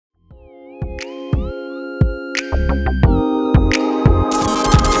May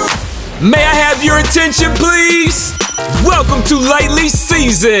I have your attention, please? Welcome to Lightly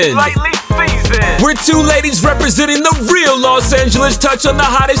Seasoned. We're two ladies representing the real Los Angeles, touch on the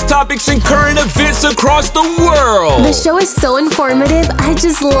hottest topics and current events across the world. The show is so informative, I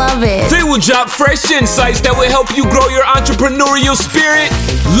just love it. They will drop fresh insights that will help you grow your entrepreneurial spirit,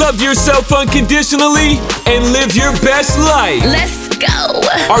 love yourself unconditionally, and live your best life. Let's go.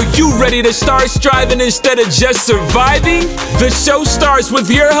 Are you ready to start striving instead of just surviving? The show starts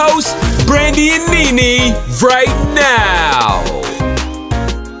with your hosts, Brandy and Nene, right now.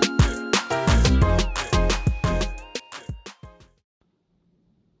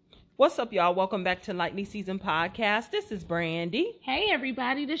 What's up, y'all? Welcome back to Lightly Seasoned Podcast. This is Brandy. Hey,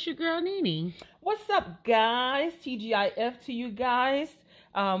 everybody. This your girl, Nene. What's up, guys? TGIF to you guys.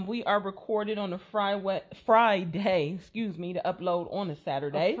 We are recorded on a Friday, to upload on a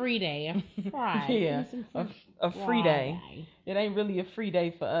Saturday. A free day. A Friday. Yeah, a free day. It ain't really a free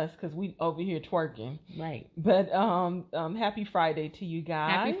day for us because we over here twerking. Right. But happy Friday to you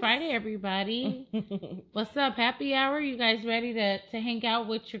guys. Happy Friday, everybody. What's up? Happy hour. You guys ready to hang out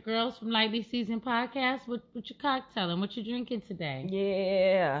with your girls from Lightly Seasoned Podcast? What your cocktailing? What you drinking today?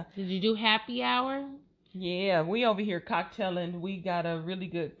 Yeah. Did you do happy hour? Yeah, we over here cocktailing. We got a really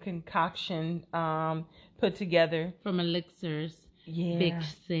good concoction put together. From Elixirs. Yeah.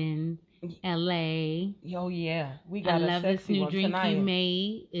 Vixen. LA. Oh yeah, we got I love this new drink tonight. you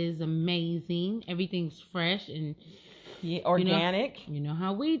made. Is amazing. Everything's fresh and organic. You know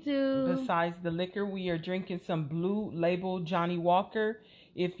how we do. Besides the liquor, we are drinking some Blue Label Johnny Walker.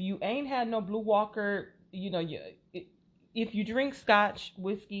 If you ain't had no Blue Walker, if you drink Scotch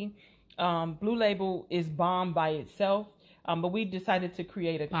whiskey, Blue Label is bomb by itself. But we decided to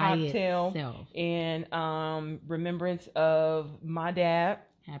create a cocktail in remembrance of my dad.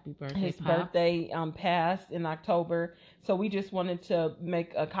 Happy birthday, His Pops. birthday passed in October. So we just wanted to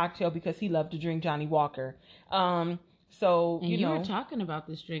make a cocktail because he loved to drink Johnny Walker. You were talking about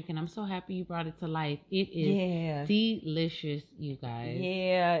this drink, and I'm so happy you brought it to life. It is delicious, you guys.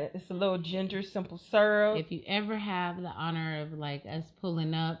 Yeah, it's a little ginger simple syrup. If you ever have the honor of like us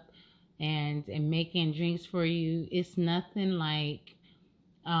pulling up and making drinks for you, it's nothing like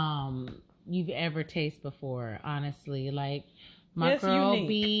you've ever tasted before, honestly. Like, my girl unique.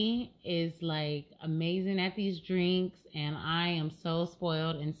 B is like amazing at these drinks, and I am so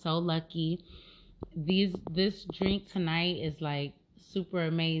spoiled and so lucky. This drink tonight is like super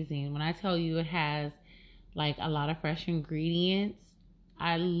amazing. When I tell you it has like a lot of fresh ingredients,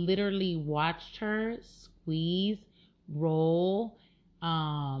 I literally watched her squeeze, roll.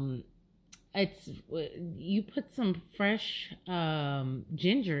 You put some fresh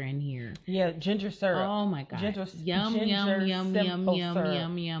ginger in here. Yeah, ginger syrup. Oh my god. Yum.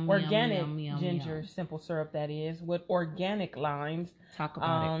 Organic ginger simple syrup, that is, with organic limes. Talk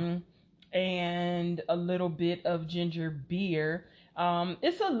about it. And a little bit of ginger beer.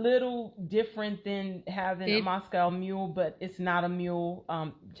 It's a little different than having a Moscow Mule, but it's not a mule.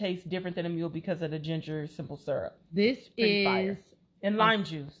 Tastes different than a mule because of the ginger simple syrup. This is fire. And lime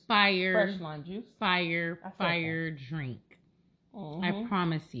juice. Fresh lime juice. Fire drink. Mm-hmm. I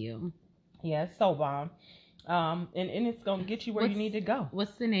promise you. Yeah, it's so bomb. And it's going to get you where you need to go.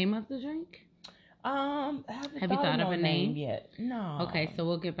 What's the name of the drink? Have you thought of a name yet? No. Okay, so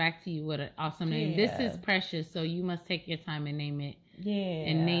we'll get back to you with an awesome name. Yeah. This is precious, so you must take your time and name it. Yeah.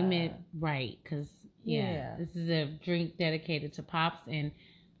 And name it right, because, this is a drink dedicated to Pops, and,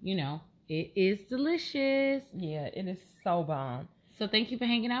 it is delicious. Yeah, it is so bomb. So thank you for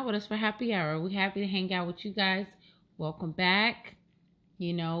hanging out with us for happy hour. We're happy to hang out with you guys. Welcome back.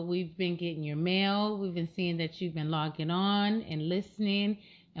 We've been getting your mail. We've been seeing that you've been logging on and listening,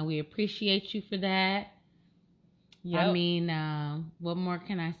 and we appreciate you for that. Yep. I mean, what more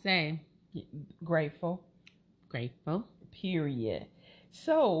can I say? Grateful. Period.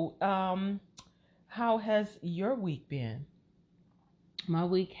 So, how has your week been? My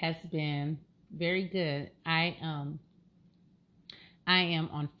week has been very good. I am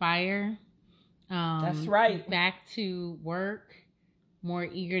on fire. That's right. Back to work, more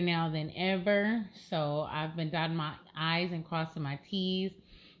eager now than ever. So I've been dotting my I's and crossing my T's.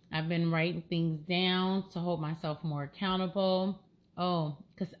 I've been writing things down to hold myself more accountable. Oh,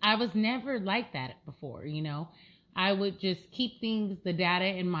 because I was never like that before, I would just keep the data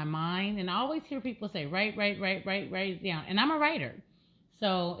in my mind. And I always hear people say, write it down. And I'm a writer.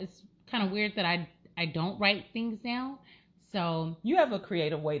 So it's kind of weird that I don't write things down. So you have a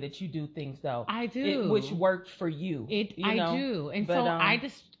creative way that you do things, though. I do, which worked for you. I do, and so I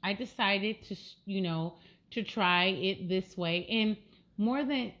decided to, to try it this way. And more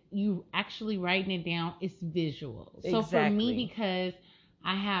than you actually writing it down, it's visual. So for Exactly. me, because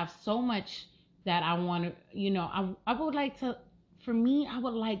I have so much that I want to, you know, I would like to, for me, I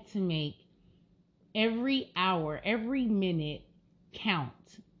would like to make every hour, every minute count.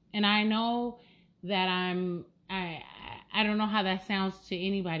 And I know that I don't know how that sounds to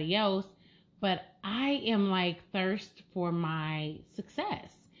anybody else, but I am like thirst for my success.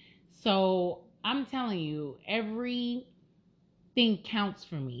 So I'm telling you, everything counts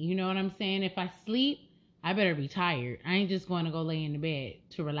for me. You know what I'm saying? If I sleep, I better be tired. I ain't just going to go lay in the bed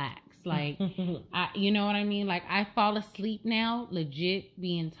to relax. Like, you know what I mean? Like, I fall asleep now, legit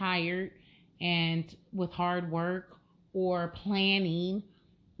being tired and with hard work or planning,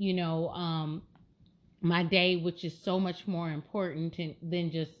 you know, my day, which is so much more important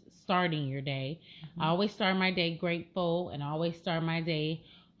than just starting your day. I always start my day grateful, and I always start my day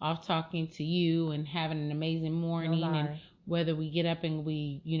off talking to you and having an amazing morning. And whether we get up and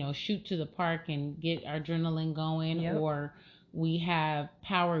we, you know, shoot to the park and get our adrenaline going, or we have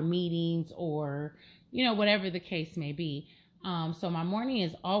power meetings, or, you know, whatever the case may be. So my morning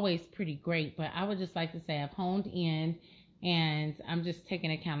is always pretty great, but I would just like to say I've honed in, and I'm just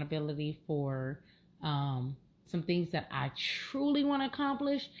taking accountability for some things that I truly want to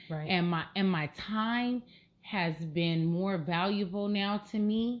accomplish. Right. And my time has been more valuable now to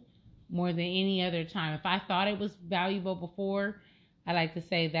me more than any other time. If I thought it was valuable before, I like to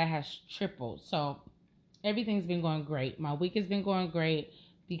say that has tripled. So everything's been going great. My week has been going great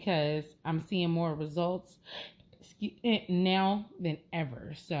because I'm seeing more results now than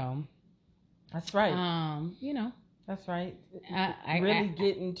ever. So that's right. You know, that's right. I really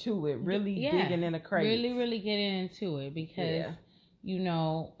getting to it. Really digging in the crates. Really getting into it because, you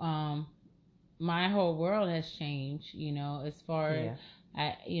know, my whole world has changed, you know, as far as,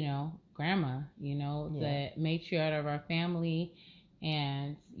 you know, grandma, you know, the matriarch of our family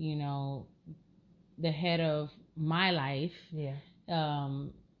and, you know, the head of my life.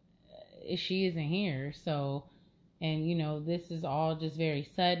 She isn't here. So, and, you know, this is all just very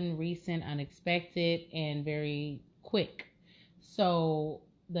sudden, recent, unexpected, and very quick. So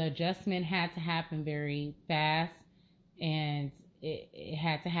the adjustment had to happen very fast, and it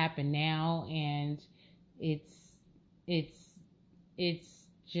had to happen now. And it's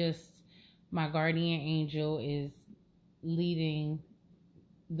just my guardian angel is leading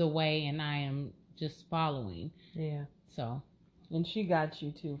the way, and I am just following. So. And she got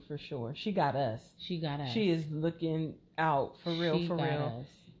you too, for sure. She got us. She is looking out for real, for real.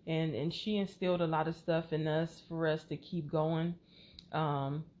 And she instilled a lot of stuff in us for us to keep going.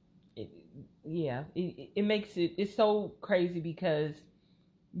 It makes it's so crazy because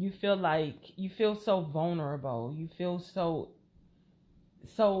you feel so vulnerable. You feel so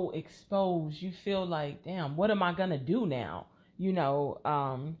exposed. You feel like, damn, what am I gonna do now? You know,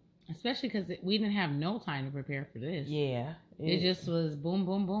 especially because we didn't have no time to prepare for this. It just was boom,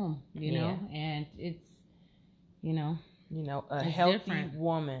 boom, boom, you know, and it's, you know, a healthy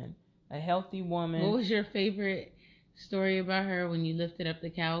woman. What was your favorite story about her when you lifted up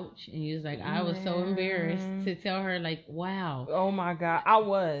the couch and you was like, I was so embarrassed to tell her, like, wow. Oh my God. I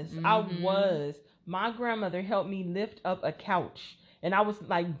was. My grandmother helped me lift up a couch, and I was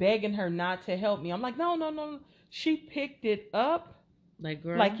like begging her not to help me. I'm like, no. She picked it up like,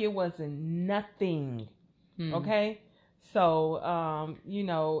 girl, like it wasn't nothing. Okay. So, you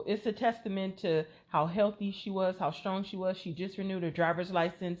know, it's a testament to how healthy she was, how strong she was. She just renewed her driver's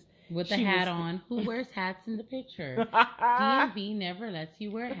license. With the hat on. Who wears hats in the picture? DMV never lets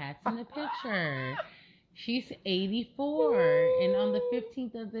you wear hats in the picture. She's 84. And on the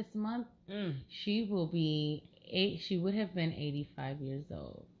 15th of this month, she will be she would have been 85 years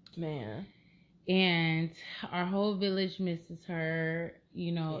old. Man. And our whole village misses her.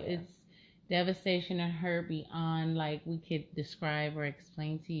 You know, it's devastation and hurt beyond like we could describe or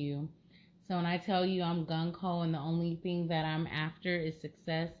explain to you. So when I tell you I'm gung-ho and the only thing that I'm after is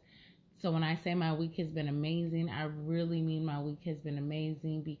success. So when I say my week has been amazing, I really mean my week has been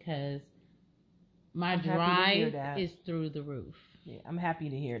amazing because my drive is through the roof. Yeah, I'm happy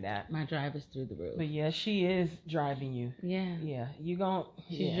to hear that. My drive is through the roof. But yeah, she is driving you. Yeah. Yeah.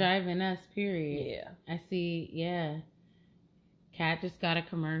 She's driving us, period. Yeah. I see, Kat just got a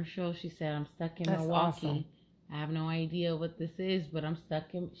commercial. She said, I'm stuck in Milwaukee. Awesome. I have no idea what this is, but I'm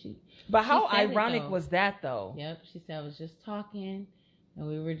stuck in... But how ironic was that, though? Yep. She said, I was just talking, and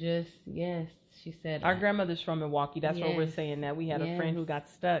we were just... Yes. She said... Our grandmother's from Milwaukee. That's what we're saying, that we had a friend who got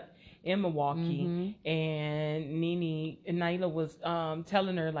stuck in Milwaukee, and Naila was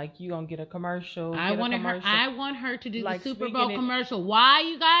telling her, like, you gonna get a commercial. I want her to do the Super Bowl commercial. Why,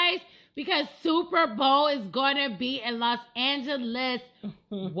 you guys? because Super Bowl is going to be in Los Angeles.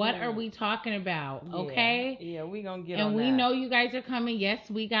 What are we talking about? Okay. Yeah, we going to get and on we that. know you guys are coming. Yes,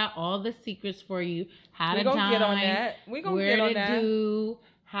 we got all the secrets for you. How to dine. Get on that. We're going to get on that. Where to do.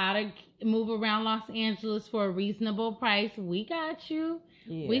 How to move around Los Angeles for a reasonable price. We got you.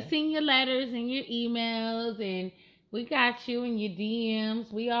 Yeah. We seen your letters and your emails, and we got you and your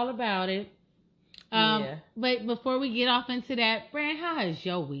DMs. We all about it. But before we get off into that, Brand, how has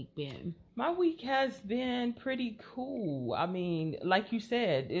your week been? My week has been pretty cool. I mean, like you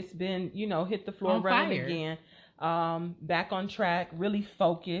said, it's been, hit the floor running again. Back on track, really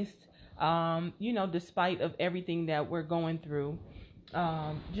focused. Despite of everything that we're going through.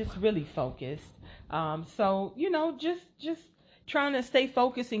 Just really focused. So, just trying to stay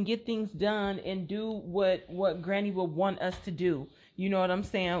focused and get things done and do what Granny would want us to do. You know what I'm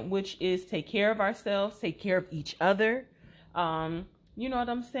saying? Which is take care of ourselves, take care of each other. You know what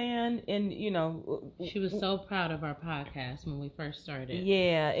I'm saying? And, she was so proud of our podcast when we first started.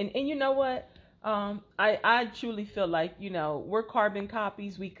 Yeah. And you know what? I truly feel like, we're carbon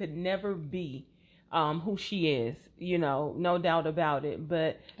copies. We could never be who she is, no doubt about it.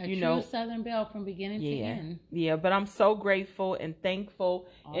 But a true Southern Belle from beginning to end. Yeah, but I'm so grateful and thankful.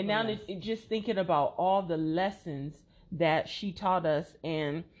 And now just thinking about all the lessons that she taught us,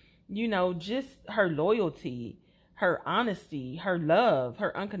 and just her loyalty, her honesty, her love,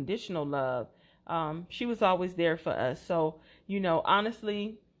 her unconditional love. She was always there for us. So,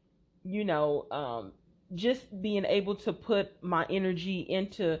 honestly, just being able to put my energy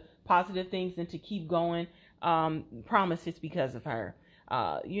into positive things and to keep going, promise it's because of her.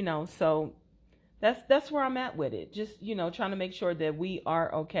 So that's where I'm at with it. Just, trying to make sure that we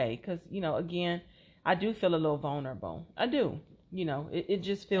are okay. Cause, again, I do feel a little vulnerable. I do, it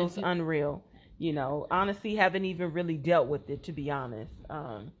just feels unreal, honestly, haven't even really dealt with it, to be honest.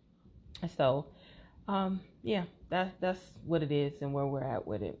 Yeah, that's what it is and where we're at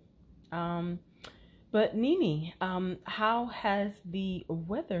with it. But Nene, how has the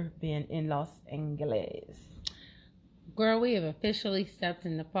weather been in Los Angeles? Girl, we have officially stepped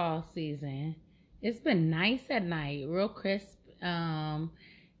in the fall season. It's been nice at night, real crisp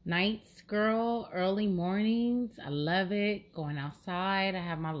nights, girl, early mornings. I love it. Going outside, I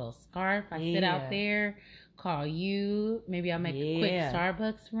have my little scarf. I sit out there, call you. Maybe I'll make a quick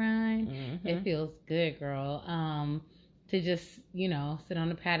Starbucks run. Mm-hmm. It feels good, girl. To just, sit on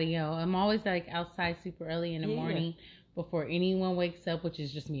the patio. I'm always like outside super early in the morning before anyone wakes up, which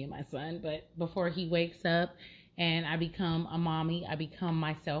is just me and my son. But before he wakes up and I become a mommy, I become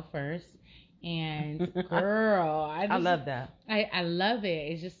myself first. And girl, I love that. I love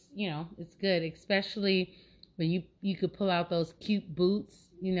it. It's just, it's good, especially when you could pull out those cute boots,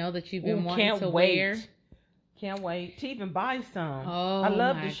 that you've been wanting to wear. Can't wait to even buy some. Oh, I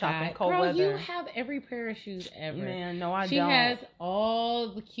love to shop in cold weather. You have every pair of shoes ever. Man, no, I don't. She has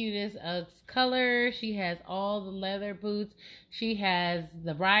all the cutest colors. She has all the leather boots. She has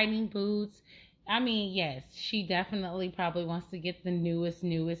the riding boots. I mean, yes, she definitely probably wants to get the newest.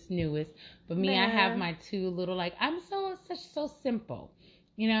 But me, I have my two little, I'm so simple.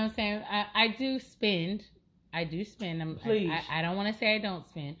 You know what I'm saying? I do spend. Please. I don't want to say I don't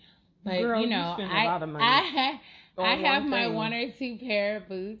spend. But, girl, you spend a lot of money. I have my one or two pair of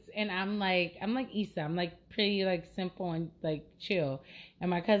boots, and I'm like Issa. I'm pretty simple and chill. And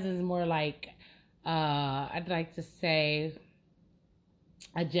my cousin's more I'd like to say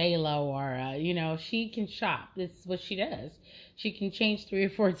a J-Lo or she can shop. This is what she does. She can change 3 or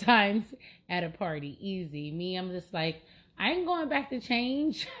 4 times at a party, easy. Me, I'm just I ain't going back to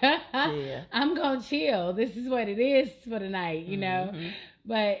change. I'm gonna chill. This is what it is for the night, Mm-hmm.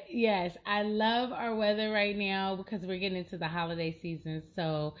 But yes, I love our weather right now because we're getting into the holiday season.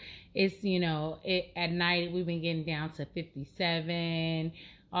 So it's, at night we've been getting down to 57,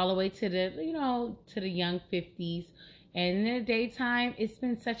 all the way to the, to the young 50s. And in the daytime, it's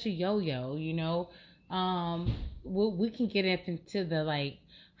been such a yo-yo, we can get into the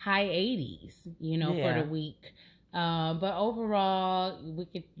high 80s, for the week. But overall, we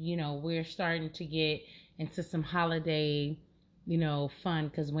could, we're starting to get into some holiday fun,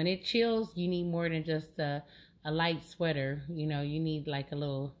 because when it chills, you need more than just a light sweater. You need a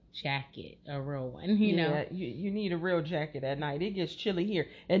little jacket, a real one. You need a real jacket at night. It gets chilly here,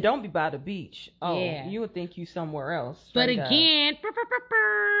 and don't be by the beach. You would think you somewhere else. But again,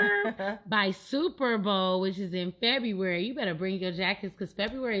 by Super Bowl, which is in February, you better bring your jackets, because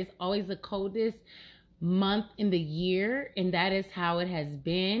February is always the coldest month in the year, and that is how it has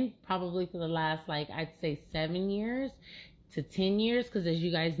been probably for the last I'd say 7 years to 10 years, because as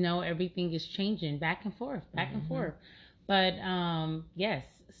you guys know, everything is changing back and forth. But yes,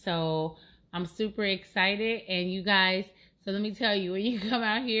 So I'm super excited. And you guys, so let me tell you, when you come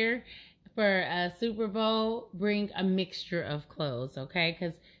out here for a Super Bowl, bring a mixture of clothes, okay?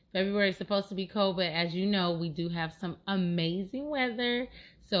 Because February is supposed to be cold, but as you know, we do have some amazing weather.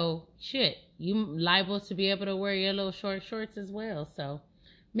 So you liable to be able to wear your little short shorts as well. So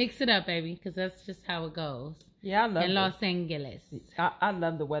mix it up, baby, because that's just how it goes. Yeah, I love in Los Angeles. I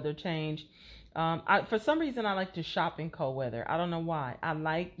love the weather change. For some reason, I like to shop in cold weather. I don't know why. I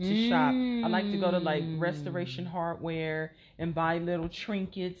like to shop. I like to go to like Restoration Hardware and buy little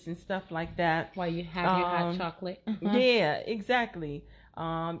trinkets and stuff like that. While you have your hot chocolate. Yeah, exactly.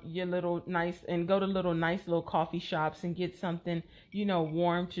 Your little nice, and go to nice little coffee shops and get something,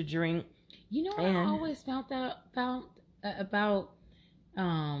 warm to drink. You know what I always found about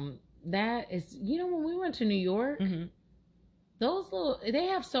that is, when we went to New York, they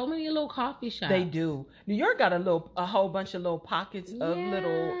have so many little coffee shops. They do. New York got a whole bunch of little pockets of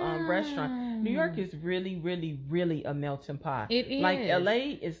little restaurants. New York is really, really, really a melting pot. It is. Like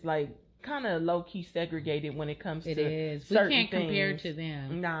LA is like kind of low key segregated when it comes to certain we can't things. Compare to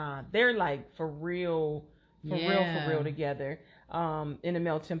them. Nah, they're like for real together. In a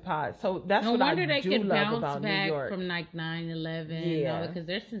melting pot. So that's what I do love about New York. From like 9/11, because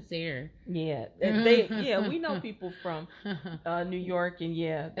they're sincere. Yeah, we know people from New York, and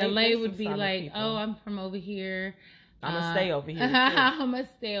LA would be like, people. Oh, I'm from over here. I'm gonna stay over here. I'm gonna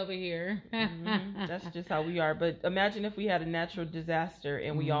stay over here. That's just how we are. But imagine if we had a natural disaster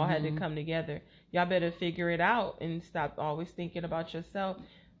and we all had to come together. Y'all better figure it out and stop always thinking about yourself.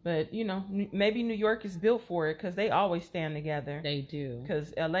 But, maybe New York is built for it because they always stand together. They do.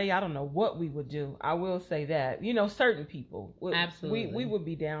 Because LA, I don't know what we would do. I will say that. Certain people. Absolutely. We would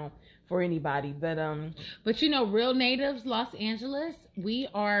be down for anybody. But real natives, Los Angeles, we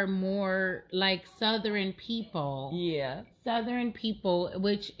are more like Southern people. Yeah. Southern people,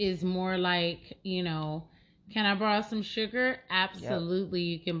 which is more like, can I borrow some sugar? Absolutely,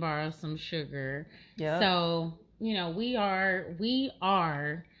 You can borrow some sugar. Yeah. So, we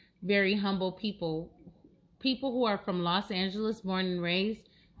are very humble people who are from Los Angeles, born and raised.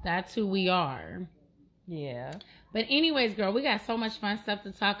 That's who we are. Yeah. But anyways, girl, we got so much fun stuff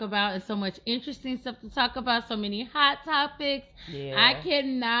to talk about and so much interesting stuff to talk about. So many hot topics. Yeah. I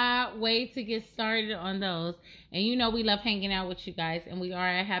cannot wait to get started on those. And we love hanging out with you guys. And we are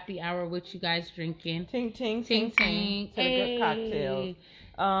at happy hour with you guys drinking. Ting, ting, ting, ting. To the good cocktails.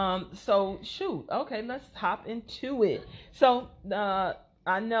 So shoot. Okay, let's hop into it. So,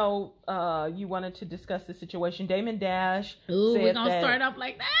 I know you wanted to discuss the situation. Damon Dash. Ooh, we're going to start off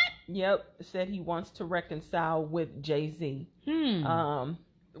like that? Yep. Said he wants to reconcile with Jay-Z.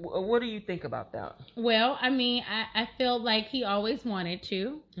 What do you think about that? Well, I mean, I felt like he always wanted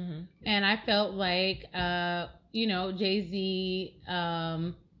to. Mm-hmm. And I felt like, Jay-Z,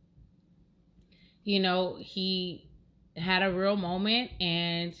 he had a real moment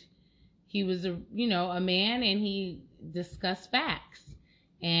and he was a man and he discussed facts.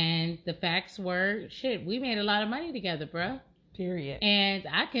 And the facts were, we made a lot of money together, bruh. Period. And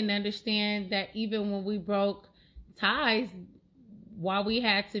I can understand that even when we broke ties, why we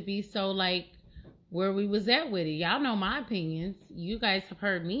had to be so like where we was at with it. Y'all know my opinions. You guys have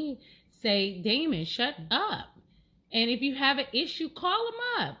heard me say, Damon, shut up. And if you have an issue, call him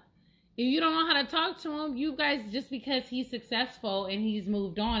up. If you don't know how to talk to him, you guys, just because he's successful and he's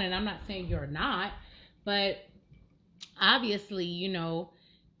moved on, and I'm not saying you're not, but obviously,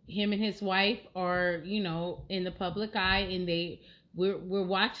 him and his wife are, in the public eye, and we're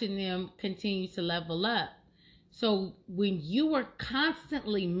watching them continue to level up. So when you were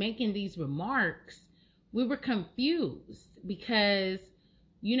constantly making these remarks, we were confused because,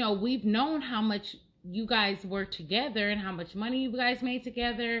 we've known how much you guys were together and how much money you guys made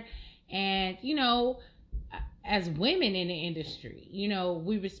together. And, as women in the industry,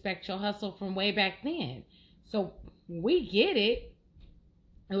 we respect your hustle from way back then. So we get it.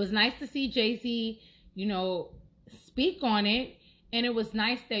 It was nice to see Jay-Z, speak on it. And it was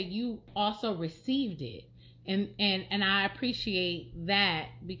nice that you also received it. And I appreciate that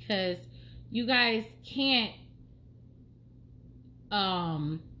because you guys can't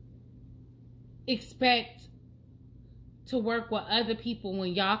expect to work with other people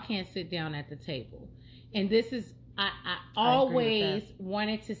when y'all can't sit down at the table. And this is, I always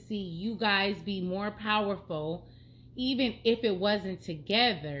wanted to see you guys be more powerful, even if it wasn't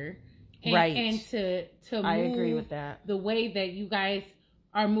together. And, right. And to move I agree with that. The way that you guys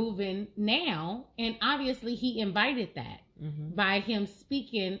are moving now. And obviously he invited that by him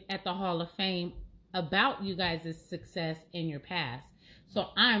speaking at the Hall of Fame about you guys' success in your past. So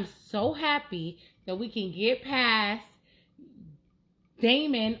I'm so happy that we can get past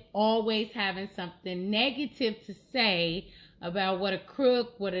Damon always having something negative to say about what a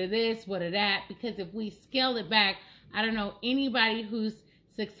crook, what a this, what a that. Because if we scale it back, I don't know anybody who's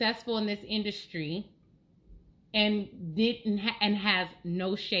successful in this industry and and has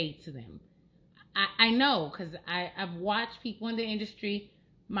no shade to them. I know, because I've watched people in the industry.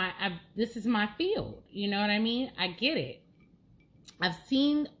 This is my field. You know what I mean? I get it. I've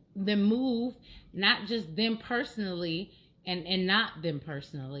seen them move, not just them personally and not them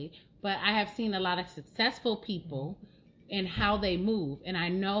personally, but I have seen a lot of successful people and how they move, and I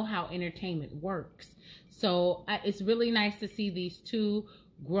know how entertainment works. So it's really nice to see these two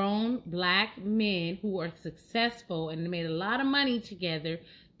grown black men who are successful and made a lot of money together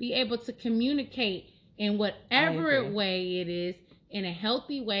be able to communicate in whatever way it is, in a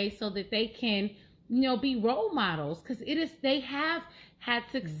healthy way, so that they can, be role models, because they have had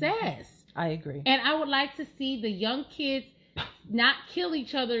success. I agree. And I would like to see the young kids not kill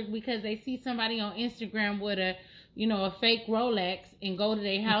each other because they see somebody on Instagram with a fake Rolex and go to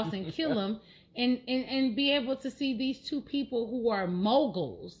their house and kill them, and be able to see these two people who are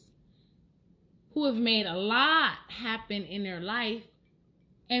moguls, who have made a lot happen in their life,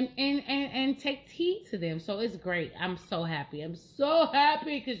 and take heed to them. So it's great. I'm so happy. I'm so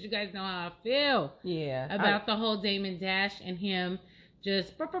happy because you guys know how I feel. Yeah. About the whole Damon Dash and him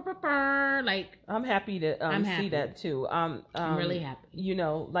just like. I'm happy to see that too. I'm really happy.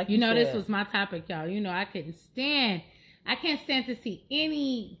 This was my topic, y'all. I can't stand to see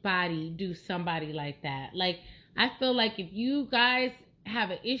anybody do somebody like that. Like, I feel like if you guys have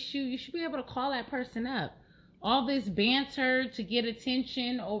an issue, you should be able to call that person up. All this banter to get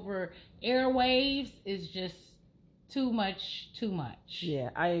attention over airwaves is just too much. Yeah,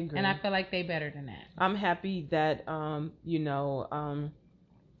 I agree. And I feel like they better than that. I'm happy that Damon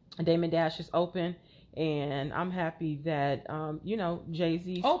Dash is open, and I'm happy that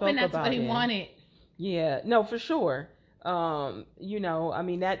Jay-Z spoke open. That's about what he it. wanted. Yeah, no, for sure. That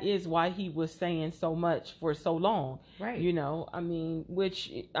is why he was saying so much for so long. Right.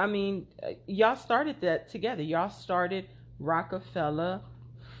 Y'all started that together. Y'all started Rockefeller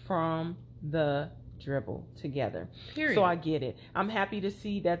from the dribble together. Period. So I get it. I'm happy to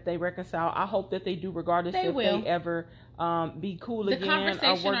see that they reconcile. I hope that they do, regardless if they ever be cool again or work together. The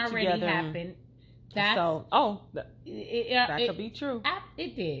conversation already happened. That could be true.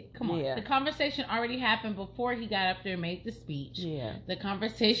 It did. Come on. Yeah. The conversation already happened before he got up there and made the speech. Yeah. The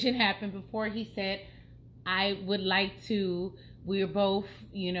conversation happened before he said, I would like to, we're both,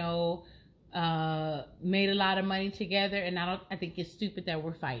 made a lot of money together, and I think it's stupid that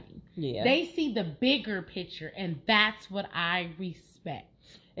we're fighting. Yeah. They see the bigger picture, and that's what I respect.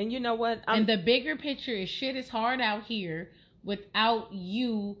 And you know what? And the bigger picture is shit is hard out here without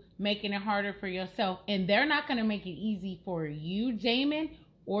you making it harder for yourself. And they're not going to make it easy for you, Damon,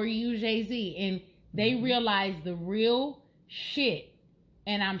 or you, Jay-Z. And they realize the real shit.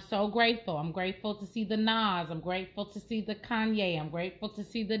 And I'm so grateful. I'm grateful to see the Nas. I'm grateful to see the Kanye. I'm grateful to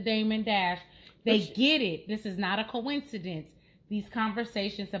see the Damon Dash. They get it. This is not a coincidence. These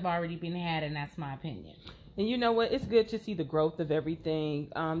conversations have already been had, and that's my opinion. And you know what? It's good to see the growth of everything.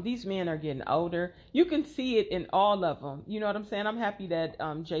 These men are getting older. You can see it in all of them. You know what I'm saying? I'm happy that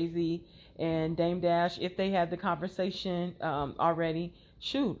Jay-Z and Dame Dash, if they had the conversation already,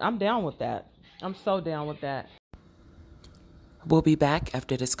 shoot, I'm down with that. I'm so down with that. We'll be back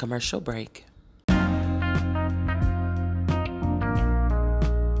after this commercial break.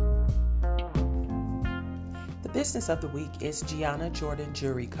 The business of the week is Gianna Jordan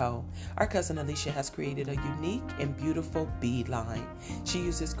Jewelry Co. Our cousin Alicia has created a unique and beautiful bead line. She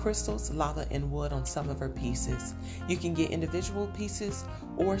uses crystals, lava, and wood on some of her pieces. You can get individual pieces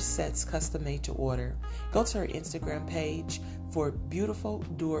or sets custom made to order. Go to her Instagram page for beautiful,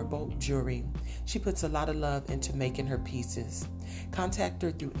 durable jewelry. She puts a lot of love into making her pieces. Contact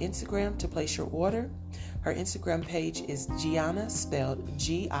her through Instagram to place your order. Her Instagram page is Gianna, spelled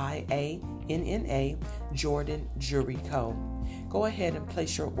Gianna, Jordan Jewelry Co. Go ahead and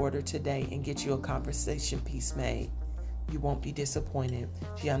place your order today and get you a conversation piece made. You won't be disappointed.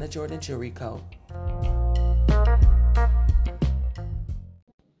 Gianna Jordan Jewelry Co.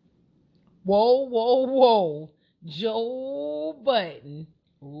 Whoa. Joe Budden.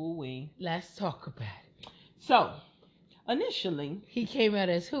 Ooh-wee. Let's talk about it. So, initially, he came out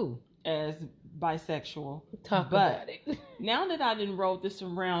as who? As bisexual. About it. Now that I didn't roll this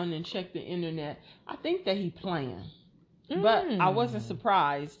around and check the internet, I think that he playing. But I wasn't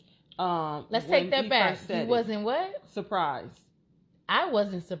surprised. Let's take that back. He wasn't what? Surprised. I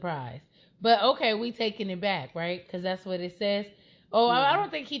wasn't surprised. But okay, we taking it back, right? Because that's what it says. Oh, yeah. I don't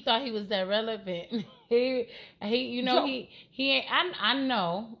think he thought he was that relevant. he you know, he ain't. I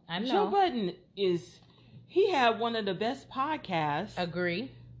know. Joe Budden he had one of the best podcasts. Agree.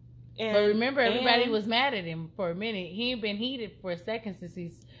 But remember, everybody was mad at him for a minute. He ain't been heated for a second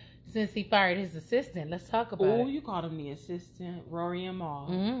since he fired his assistant. Let's talk about it. Oh, you called him the assistant, Rory and Maul.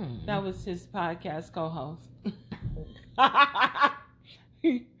 That was his podcast co-host.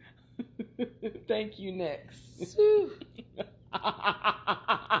 Thank you. Next.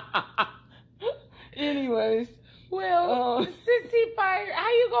 Anyways, well, since he fired, how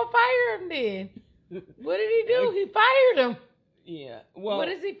you gonna fire him then? What did he do? He fired him. Yeah. Well, what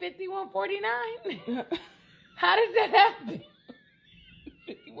is he, 5149? How did that happen?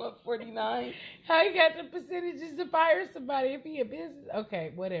 5149. How you got the percentages to fire somebody if he a business?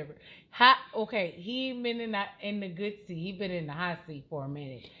 Okay, whatever. Okay, he ain't been in the good seat. He been in the hot seat for a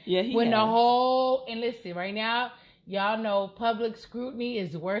minute. Yeah, he when has. And listen, right now, y'all know public scrutiny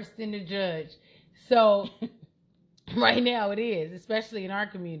is worse than the judge. So right now it is, especially in our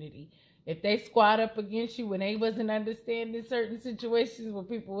community. If they squat up against you when they wasn't understanding certain situations where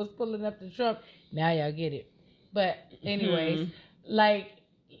people was pulling up to Trump, now y'all get it. But anyways, like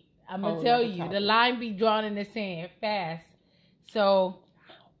I'm gonna tell you, the line be drawn in the sand fast. So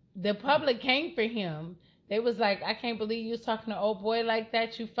the public came for him. They was like, I can't believe you was talking to old boy like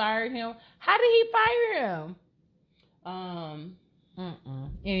that. You fired him. How did he fire him?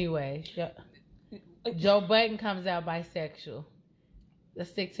 Anyway, Joe Budden comes out bisexual. Let's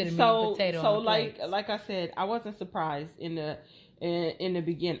stick to the meat and potato. So like I said, I wasn't surprised in the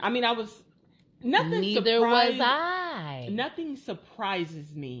beginning. I mean, I was nothing. Neither was I. Nothing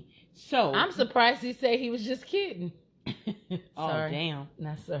surprises me. So I'm surprised he said he was just kidding. Oh damn,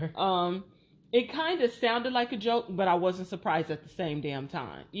 no sir. It kind of sounded like a joke, but I wasn't surprised at the same damn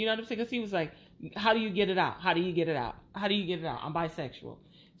time. You know what I'm saying? Because he was like, "How do you get it out? How do you get it out? How do you get it out? I'm bisexual."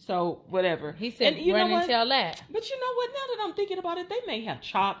 So whatever. He said, run and tell that. But you know what? Now that I'm thinking about it, they may have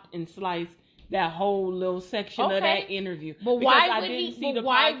chopped and sliced that whole little section of that interview. But why would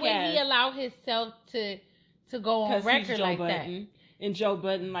he allow himself to go on record like Budden, that? And Joe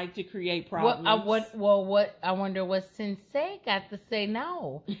Budden like to create problems. I wonder what Sensei got to say.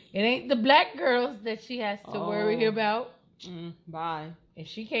 No, it ain't the black girls that she has to worry about. Bye. And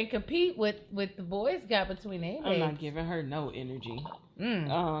she can't compete with the boys got between their legs. I'm not giving her no energy.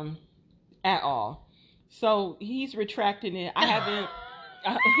 At all. So he's retracting it. I haven't.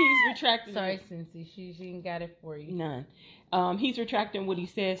 He's retracting. Sorry, Cincy. She ain't got it for you. None. He's retracting what he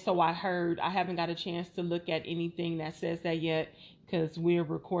said. So I heard. I haven't got a chance to look at anything that says that yet because we're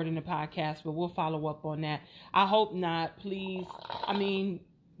recording the podcast. But we'll follow up on that. I hope not. Please. I mean,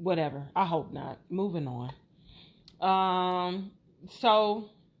 whatever. I hope not. Moving on. So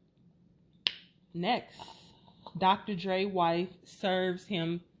next. Dr. Dre's wife serves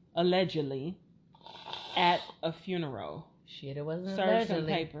him allegedly at a funeral. Shit, it wasn't serves allegedly. Some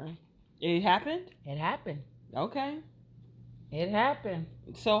paper. It happened? It happened. Okay. It happened.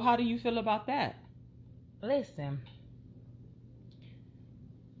 So how do you feel about that? Listen.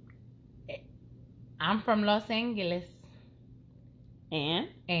 I'm from Los Angeles. And?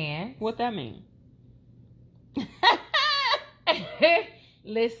 What that mean?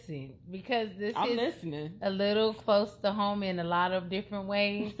 Listen, because I'm listening. A little close to home in a lot of different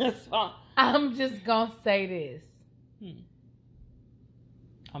ways. I'm just gonna say this.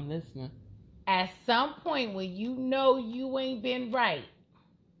 I'm listening. At some point when you know you ain't been right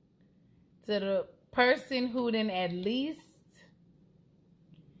to the person who then at least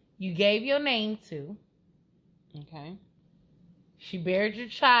you gave your name to. Okay. She buried your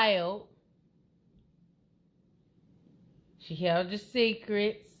child. She held your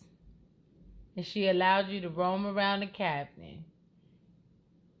secrets, and she allowed you to roam around the cabin.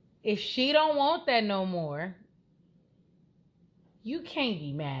 If she don't want that no more, you can't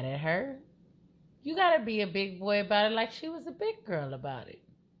be mad at her. You gotta be a big boy about it like she was a big girl about it.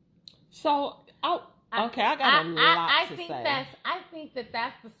 So, I got a lot to say. I think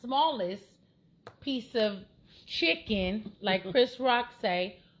that's the smallest piece of chicken, like Chris Rock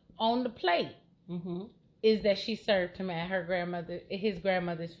say, on the plate. Mm-hmm. Is that she served him at his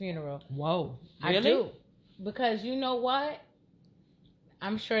grandmother's funeral. Whoa. Really? I do. Because you know what?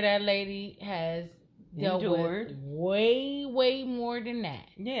 I'm sure that lady has dealt with way, way more than that.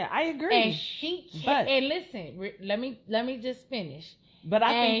 Yeah, I agree. And she can't, and listen, let me just finish. But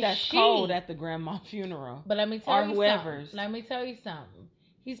I think that's cold at the grandma funeral. But let me tell you something. Let me tell you something.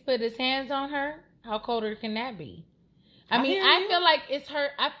 He's put his hands on her. How colder can that be? I mean, I feel like it's her.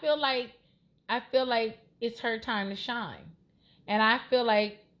 I feel like it's her time to shine. And I feel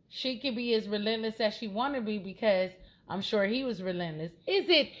like she could be as relentless as she want to be because I'm sure he was relentless. Is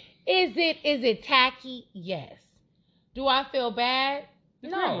Is it tacky? Yes. Do I feel bad? The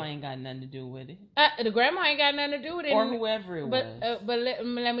No. grandma ain't got nothing to do with it. The grandma ain't got nothing to do with it. Or whoever it was. But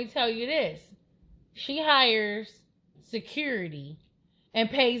let me tell you this. She hires security and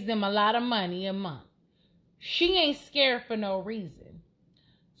pays them a lot of money a month. She ain't scared for no reason.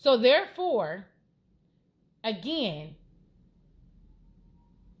 So therefore, again,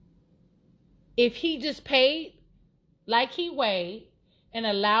 if he just paid like he weighed and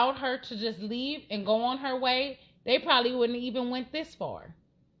allowed her to just leave and go on her way, they probably wouldn't even went this far.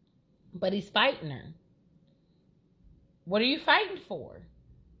 But he's fighting her. What are you fighting for?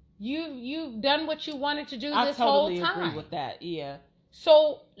 You've done what you wanted to do this whole time. I totally agree with that. Yeah.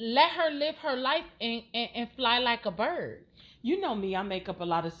 So let her live her life and fly like a bird. You know me, I make up a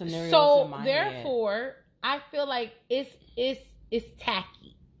lot of scenarios in my head. So therefore, I feel like it's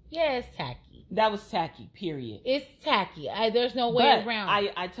tacky. Yeah, it's tacky. That was tacky, period. It's tacky. There's no way around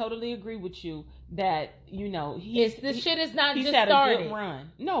it. I totally agree with you that, you know, this shit is not just started. He's had a good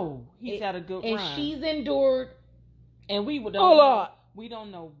run. No, he's had a good run. And she's endured. And we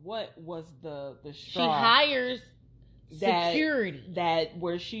don't know what was the straw. She hires security. That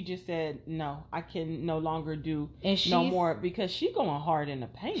where she just said, no, I can no longer do no more, because she going hard in the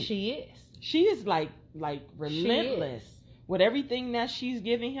paint. She is. She is like relentless. With everything that she's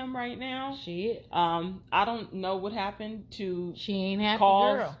giving him right now. She is. I don't know what happened to she ain't happy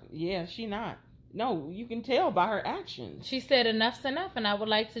girl. Yeah, she not. No, you can tell by her actions. She said enough's enough and I would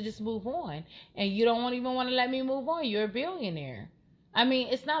like to just move on. And you don't even want to let me move on. You're a billionaire. I mean,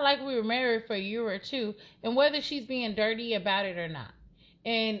 it's not like we were married for a year or two, and whether she's being dirty about it or not.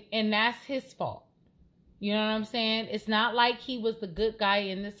 And that's his fault. You know what I'm saying? It's not like he was the good guy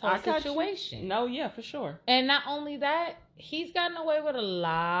in this whole situation. No, yeah, for sure. And not only that, he's gotten away with a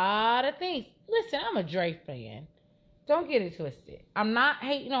lot of things. Listen, I'm a Dre fan. Don't get it twisted. I'm not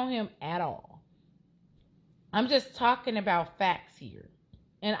hating on him at all. I'm just talking about facts here.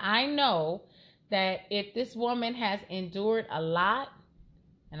 And I know that if this woman has endured a lot,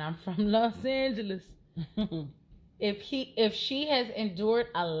 and I'm from Los Angeles, if she has endured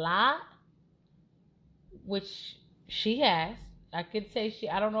a lot, which she has, I could say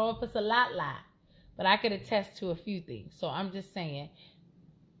I don't know if it's a lot, but I could attest to a few things. So I'm just saying,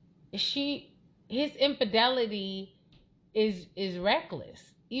 his infidelity is reckless,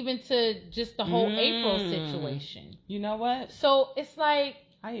 even to just the whole April situation. You know what? So it's like,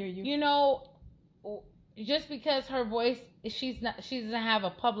 I hear you. You know, just because her voice, she doesn't have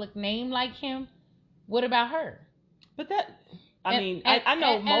a public name like him. What about her? But I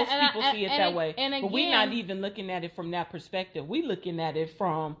know most people see it that way, but we're not even looking at it from that perspective. We looking at it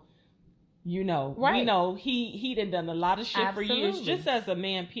from, you know, we know he done a lot of shit for years, just as a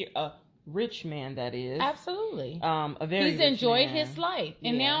man, a rich man that is. Absolutely. He's enjoyed his life,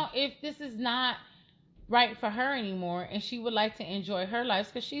 and now if this is not right for her anymore, and she would like to enjoy her life,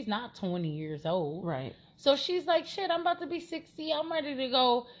 because she's not 20 years old, right? So she's like, shit, I'm about to be 60. I'm ready to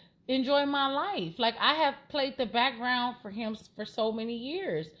go enjoy my life. Like, I have played the background for him for so many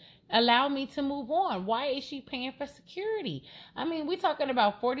years. Allow me to move on. Why is she paying for security? I mean, we're talking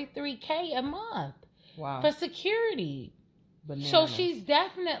about $43K a month. Wow. For security. Bananas. So she's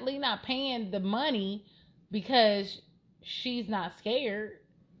definitely not paying the money because she's not scared.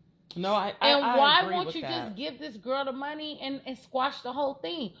 No, I why agree won't with you that. just give this girl the money and squash the whole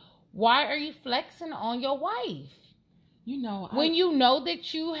thing? Why are you flexing on your wife? You know, when you know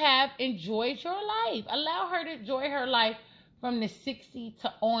that you have enjoyed your life, allow her to enjoy her life from the 60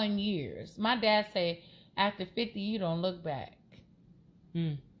 to on years. My dad said, after 50, you don't look back.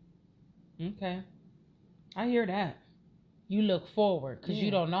 Okay. I hear that. You look forward because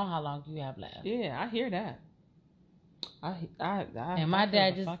you don't know how long you have left. Yeah, I hear that. And my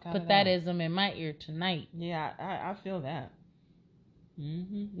dad just put that ism in my ear tonight. Yeah, I feel that.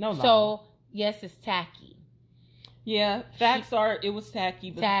 No lie. So, yes, it's tacky. Yeah, facts are it was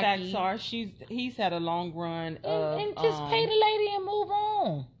tacky, but facts are he's had a long run of and just pay the lady and move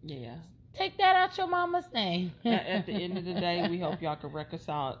on. Yeah. Take that out your mama's name. At the end of the day, we hope y'all can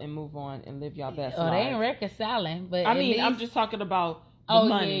reconcile and move on and live y'all best life. They ain't reconciling, but I mean, I'm just talking about the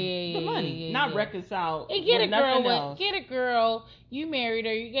money. The money. Not reconcile. And get a girl. You married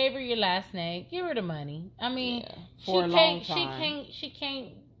her, you gave her your last name, give her the money. I mean, for a long time.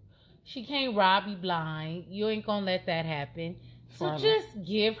 She can't rob you blind. You ain't gonna let that happen. So just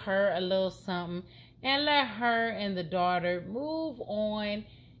give her a little something and let her and the daughter move on,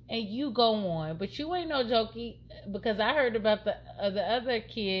 and you go on. But you ain't no jokey, because I heard about the other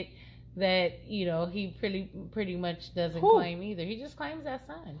kid that, you know, he pretty much doesn't Who? claim either. He just claims that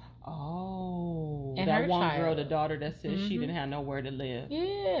son. Oh, And that her one girl, child. the daughter that said she Mhm. didn't have nowhere to live.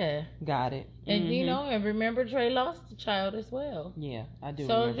 Yeah. Got it. And, you Mhm. know, and remember, Dre lost a child as well. Yeah, I do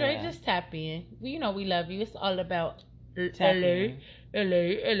So, remember Dre, that. just tap in. You know we love you. It's all about Tap LA, in.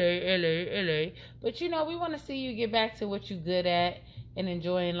 LA. But, you know, we want to see you get back to what you're good at and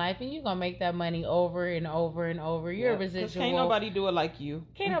enjoying life. And you're going to make that money over and over and over. You're a 'Cause residual. Can't nobody do it like you.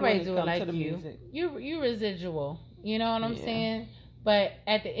 Can't when nobody do it comes like to the you. music. You residual. You know what I'm Yeah. saying? But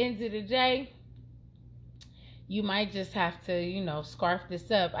at the end of the day, you might just have to, you know, scarf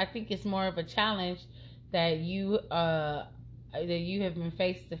this up. I think it's more of a challenge that you have been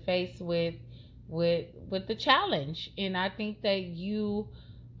face to face with the challenge, and I think that you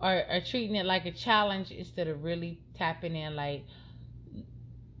are treating it like a challenge instead of really tapping in like,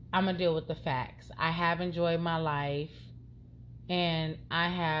 I'm gonna deal with the facts. I have enjoyed my life, and I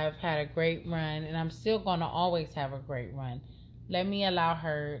have had a great run, and I'm still gonna always have a great run. Let me allow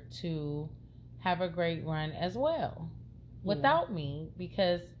her to have a great run as well without me,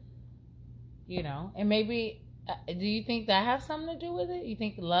 because, you know, and maybe, do you think that has something to do with it? You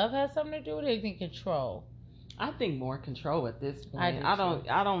think love has something to do with it? Or you think control? I think more control at this point. I do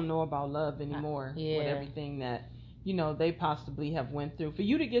I don't know about love anymore yeah. with everything that, you know, they possibly have went through. For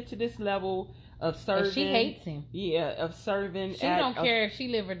you to get to this level of serving, And she hates him. Yeah, of serving. She don't care if she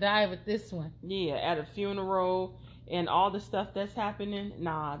live or die with this one. Yeah, at a funeral and all the stuff that's happening.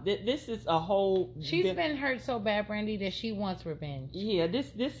 Nah, this is a whole. She's been hurt so bad, Brandy, that she wants revenge. Yeah,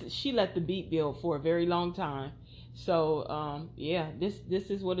 this she let the beat build for a very long time. So yeah, this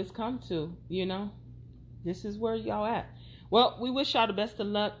is what it's come to. You know, this is where y'all at. Well, we wish y'all the best of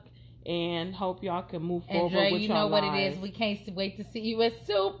luck and hope y'all can move And forward Dre, with you y'all know what lives. it is. We can't wait to see you at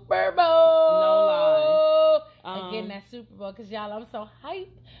Super Bowl. No lie. Again, that Super Bowl, because y'all, I'm so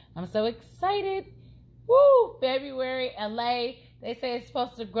hyped. I'm so excited. Woo! February, LA. They say it's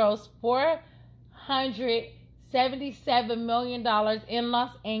supposed to gross $477 million in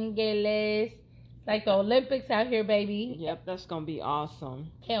Los Angeles. It's like the Olympics out here, baby. Yep, that's gonna be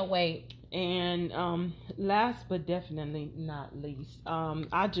awesome. Can't wait. And last but definitely not least,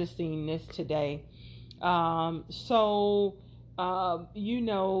 I just seen this today. You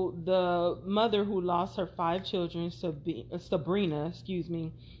know, the mother who lost her 5 children, Sabrina,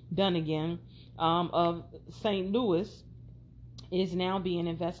 Dunnigan, of St. Louis, is now being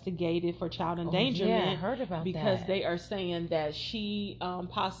investigated for child endangerment. Yeah, I heard about because that. they are saying that she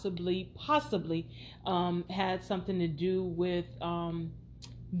possibly had something to do with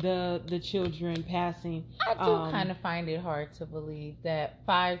the children passing. I do kind of find it hard to believe that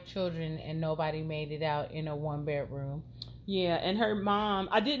 5 children and nobody made it out in a 1-bedroom. Yeah, and her mom,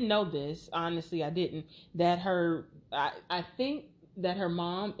 I didn't know this, honestly, I didn't, that I think that her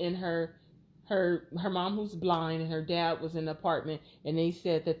mom and her mom who's blind and her dad was in the apartment, and they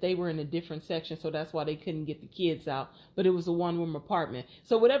said that they were in a different section, so that's why they couldn't get the kids out, but it was a 1-room apartment.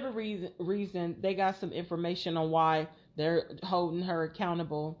 So whatever reason, they got some information on why they're holding her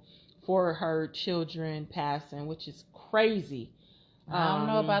accountable for her children passing, which is crazy. I don't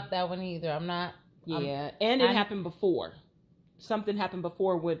know about that one either. I'm not. Yeah, and it happened before. Something happened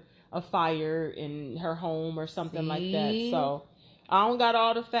before with a fire in her home or something like that. See? So I don't got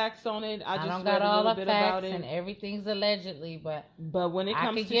all the facts on it. I just don't read got a all little the bit facts, about it. and everything's allegedly, but But when it I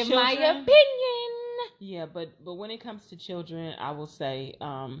comes could to give children, my opinion. yeah, but when it comes to children, I will say,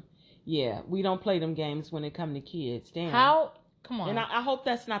 yeah, we don't play them games when it comes to kids. Damn. How? Come on. And I hope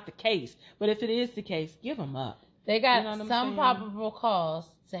that's not the case. But if it is the case, give them up. They got You know what I'm some saying? probable cause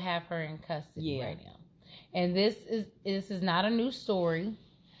to have her in custody Yeah. right now. And this is not a new story.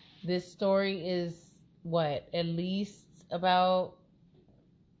 This story is what, at least about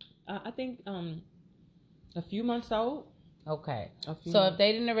I think a few months old. okay. A few So months. if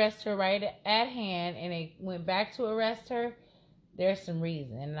they didn't arrest her right at hand and they went back to arrest her, there's some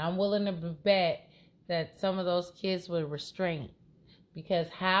reason. And I'm willing to bet that some of those kids were restrained. Because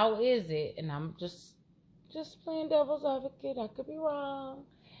how is it, and I'm just playing devil's advocate, I could be wrong.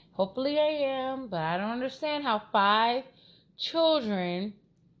 Hopefully I am, but I don't understand how 5 children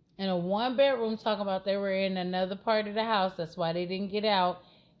in a 1-bedroom, talking about they were in another part of the house, that's why they didn't get out,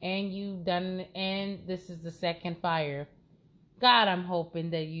 and this is the second fire. God, I'm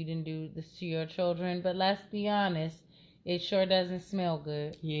hoping that you didn't do this to your children, but let's be honest, it sure doesn't smell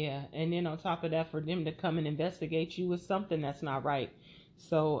good. Yeah, and then on top of that, for them to come and investigate you is something that's not right.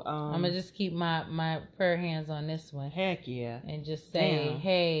 So I'm gonna just keep my prayer hands on this one. heck yeah. And just say, Damn.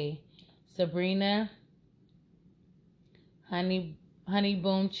 hey, Sabrina, honey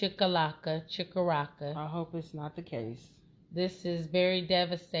boom chickalaka, chickaraka. I hope it's not the case. This is very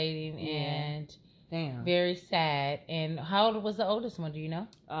devastating and very sad. And how old was the oldest one? Do you know?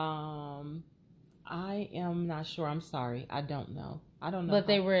 I am not sure. I'm sorry. I don't know. But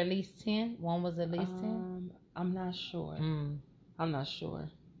they were at least 10? One was at least 10? I'm not sure. I'm not sure.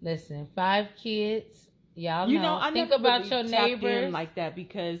 Listen, 5 kids. Y'all you know. I think never about really your neighbors like that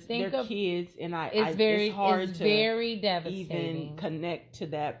because they're kids, and it's very devastating. Even connect to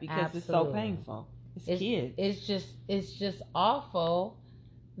that because Absolutely. It's so painful. It's kids. It's just awful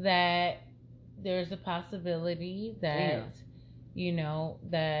that there's a possibility that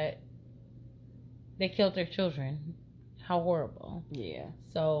that they killed their children. How horrible. Yeah.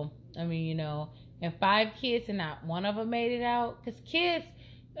 So I mean, and 5 kids and not one of them made it out, because kids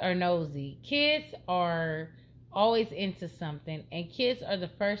are nosy. Kids are always into something, and kids are the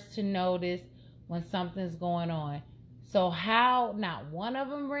first to notice when something's going on. So how not one of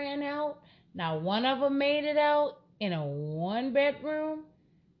them ran out, not one of them made it out in a 1-bedroom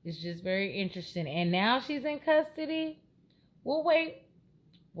is just very interesting. And now she's in custody. We'll wait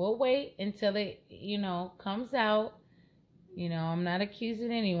until it comes out. I'm not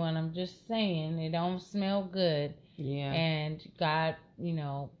accusing anyone. I'm just saying it don't smell good. Yeah. And God,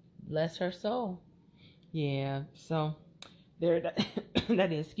 bless her soul. Yeah. So there,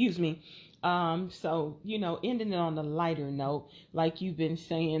 that is, excuse me. So, ending it on a lighter note, like you've been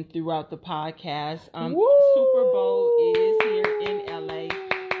saying throughout the podcast, Super Bowl is here in LA.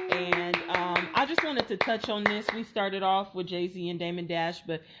 And I just wanted to touch on this. We started off with Jay-Z and Damon Dash,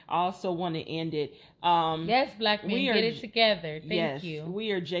 but I also want to end it. Yes, Black men, get it together. Thank you. We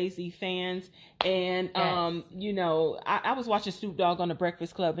are Jay-Z fans. And, I was watching Snoop Dogg on the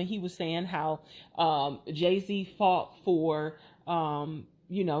Breakfast Club, and he was saying how Jay-Z fought for,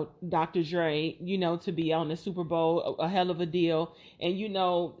 Dr. Dre, to be on the Super Bowl, a hell of a deal. And,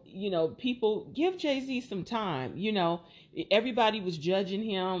 people give Jay-Z some time. Everybody was judging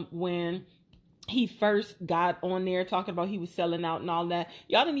him when he first got on there talking about he was selling out and all that.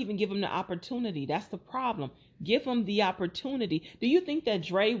 Y'all didn't even give him the opportunity. That's the problem. Give him the opportunity. Do you think that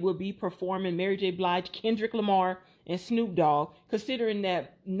Dre will be performing Mary J. Blige, Kendrick Lamar, and Snoop Dogg, considering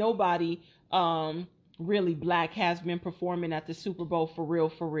that nobody really black has been performing at the Super Bowl for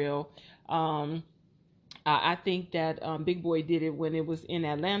real? I think that Big Boy did it when it was in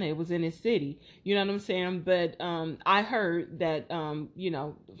Atlanta. It was in his city. You know what I'm saying? But I heard that,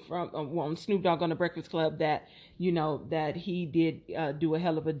 from Snoop Dogg on the Breakfast Club that, that he did do a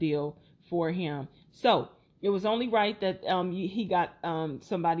hell of a deal for him. So it was only right that he got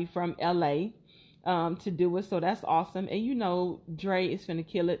somebody from L.A. To do it. So that's awesome. And Dre is going to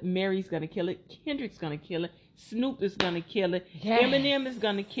kill it. Mary's going to kill it. Kendrick's going to kill it. Snoop is going to kill it. Yes. Eminem is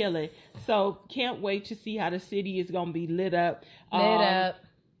going to kill it. So can't wait to see how the city is going to be lit up.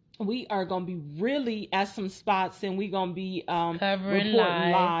 We are going to be really at some spots, and we're going to be reporting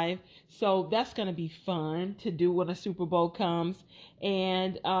live. So that's going to be fun to do when a Super Bowl comes.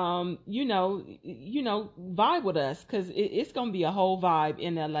 And, vibe with us, because it's going to be a whole vibe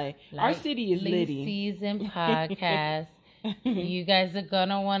in LA. Our city is litty. Season podcast. You guys are going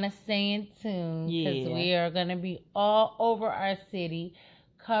to want to stay in tune, because we are going to be all over our city,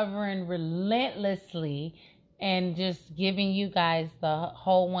 covering relentlessly and just giving you guys the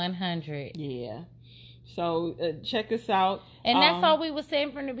whole 100. Yeah. So check us out. And that's all we were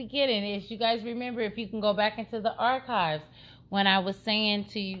saying from the beginning. Is you guys remember, if you can go back into the archives, when I was saying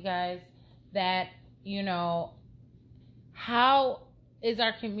to you guys that, how is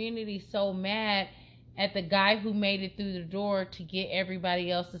our community so mad at the guy who made it through the door to get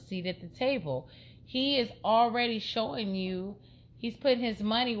everybody else a seat at the table? He is already showing you, he's putting his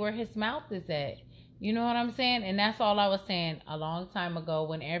money where his mouth is at. You know what I'm saying? And that's all I was saying a long time ago,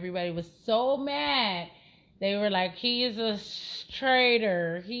 when everybody was so mad. They were like, he is a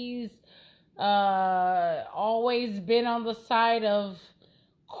traitor. He's always been on the side of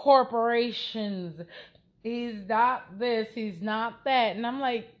corporations. He's not this, he's not that. And I'm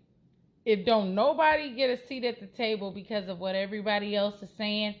like, if don't nobody get a seat at the table because of what everybody else is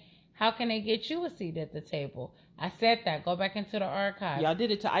saying, how can they get you a seat at the table? I said that. Go back into the archives. Y'all did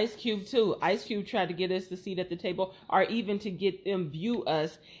it to Ice Cube too. Ice Cube tried to get us the seat at the table, or even to get them view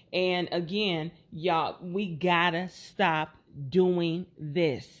us. And again, y'all, we gotta stop doing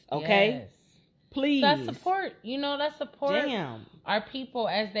this. Okay? Yes. Please. Let's support. Let's support Damn. our people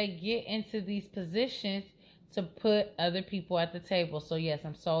as they get into these positions to put other people at the table. So yes,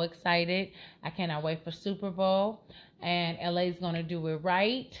 I'm so excited. I cannot wait for Super Bowl, and LA's gonna do it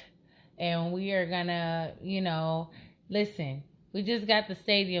right. And we are gonna, listen, We just got the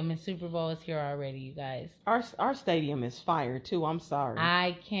stadium and Super Bowl is here already, you guys. Our stadium is fire too. I'm sorry.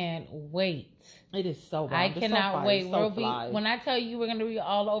 I can't wait. It is so bomb. I It's so cannot fire. wait. It's so fly. When I tell you we're gonna be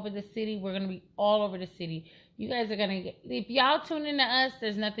all over the city, we're gonna be all over the city. You guys are gonna get, if y'all tune into us,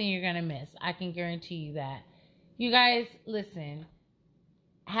 there's nothing you're gonna miss. I can guarantee you that. You guys, listen.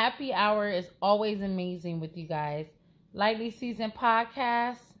 Happy hour is always amazing with you guys. Lightly Seasoned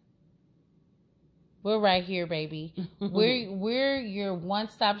Podcast. We're right here, baby. We're your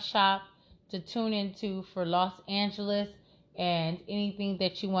one-stop shop to tune into for Los Angeles and anything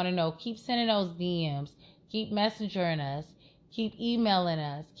that you want to know. Keep sending those DMs. Keep messengering us. Keep emailing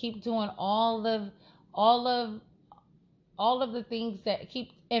us. Keep doing all of the things that keep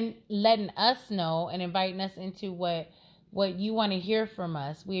and letting us know and inviting us into what you want to hear from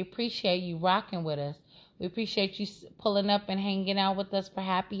us. We appreciate you rocking with us. We appreciate you pulling up and hanging out with us for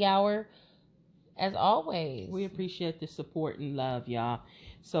happy hour. As always, we appreciate the support and love, y'all.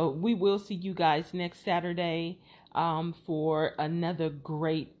 So we will see you guys next Saturday for another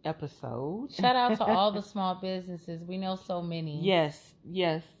great episode. Shout out to all the small businesses. We know so many. Yes.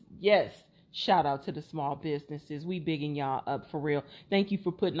 Shout out to the small businesses. We bigging y'all up for real. Thank you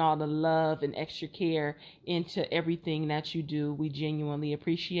for putting all the love and extra care into everything that you do. We genuinely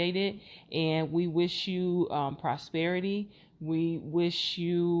appreciate it. And we wish you prosperity. We wish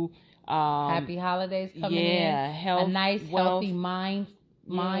you happy holidays coming in. Health, a nice, wealth, healthy mind.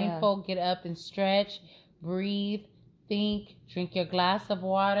 Mindful, get up and stretch, breathe, think, drink your glass of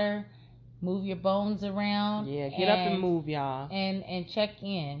water, move your bones around. Yeah, get up and move, y'all. And check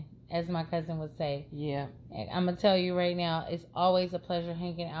in, as my cousin would say. Yeah. And I'm going to tell you right now, it's always a pleasure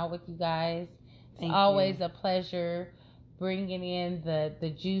hanging out with you guys. It's Thank always you. a pleasure bringing in the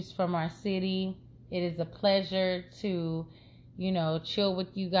juice from our city. It is a pleasure to, chill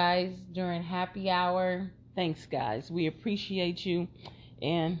with you guys during happy hour. Thanks, guys. We appreciate you.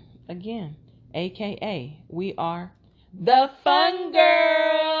 And again, AKA, we are the Fun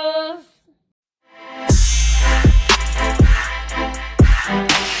Girls.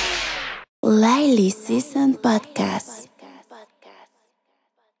 Lightly Seasoned Podcast.